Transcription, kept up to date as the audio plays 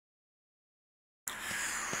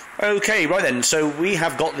Okay, right then, so we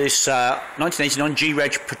have got this 1989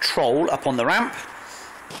 G-Reg Patrol up on the ramp,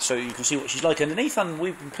 so you can see what she's like underneath, and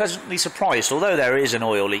we've been pleasantly surprised. Although there is an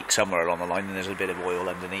oil leak somewhere along the line and there's a bit of oil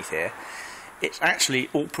underneath here, it's actually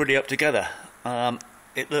all pretty up together.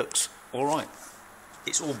 It looks alright.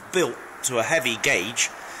 It's all built to a heavy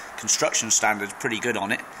gauge, construction standards pretty good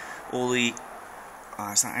on it. All the...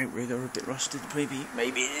 is that outrigger a bit rusted?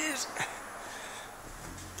 Maybe it is.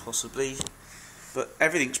 Possibly. But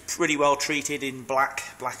everything's pretty well treated in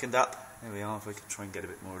blackened up. There we are, if I can try and get a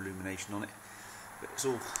bit more illumination on it. But it's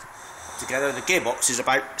all together. The gearbox is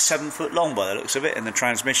about 7 foot long by the looks of it, and the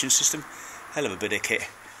transmission system, hell of a bit of kit.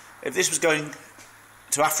 If this was going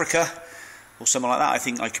to Africa or something like that, I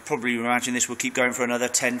think I could probably imagine this will keep going for another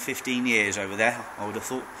 10-15 years over there, I would have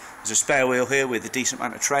thought. There's a spare wheel here with a decent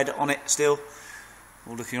amount of tread on it still.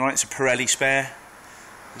 All looking alright. It's a Pirelli spare.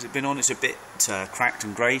 Has it been on? It's a bit cracked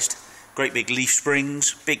and grazed. Great big leaf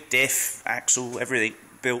springs, big diff, axle, everything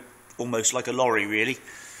built almost like a lorry really.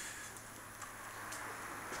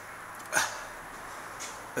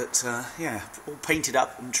 But yeah, all painted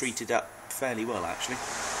up and treated up fairly well actually.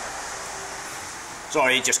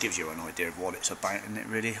 Sorry, it just gives you an idea of what it's about, isn't it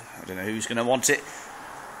really? I don't know who's going to want it.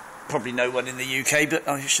 Probably no one in the UK, but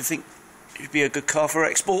I should think it would be a good car for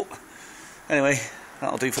export. Anyway,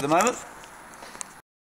 that'll do for the moment.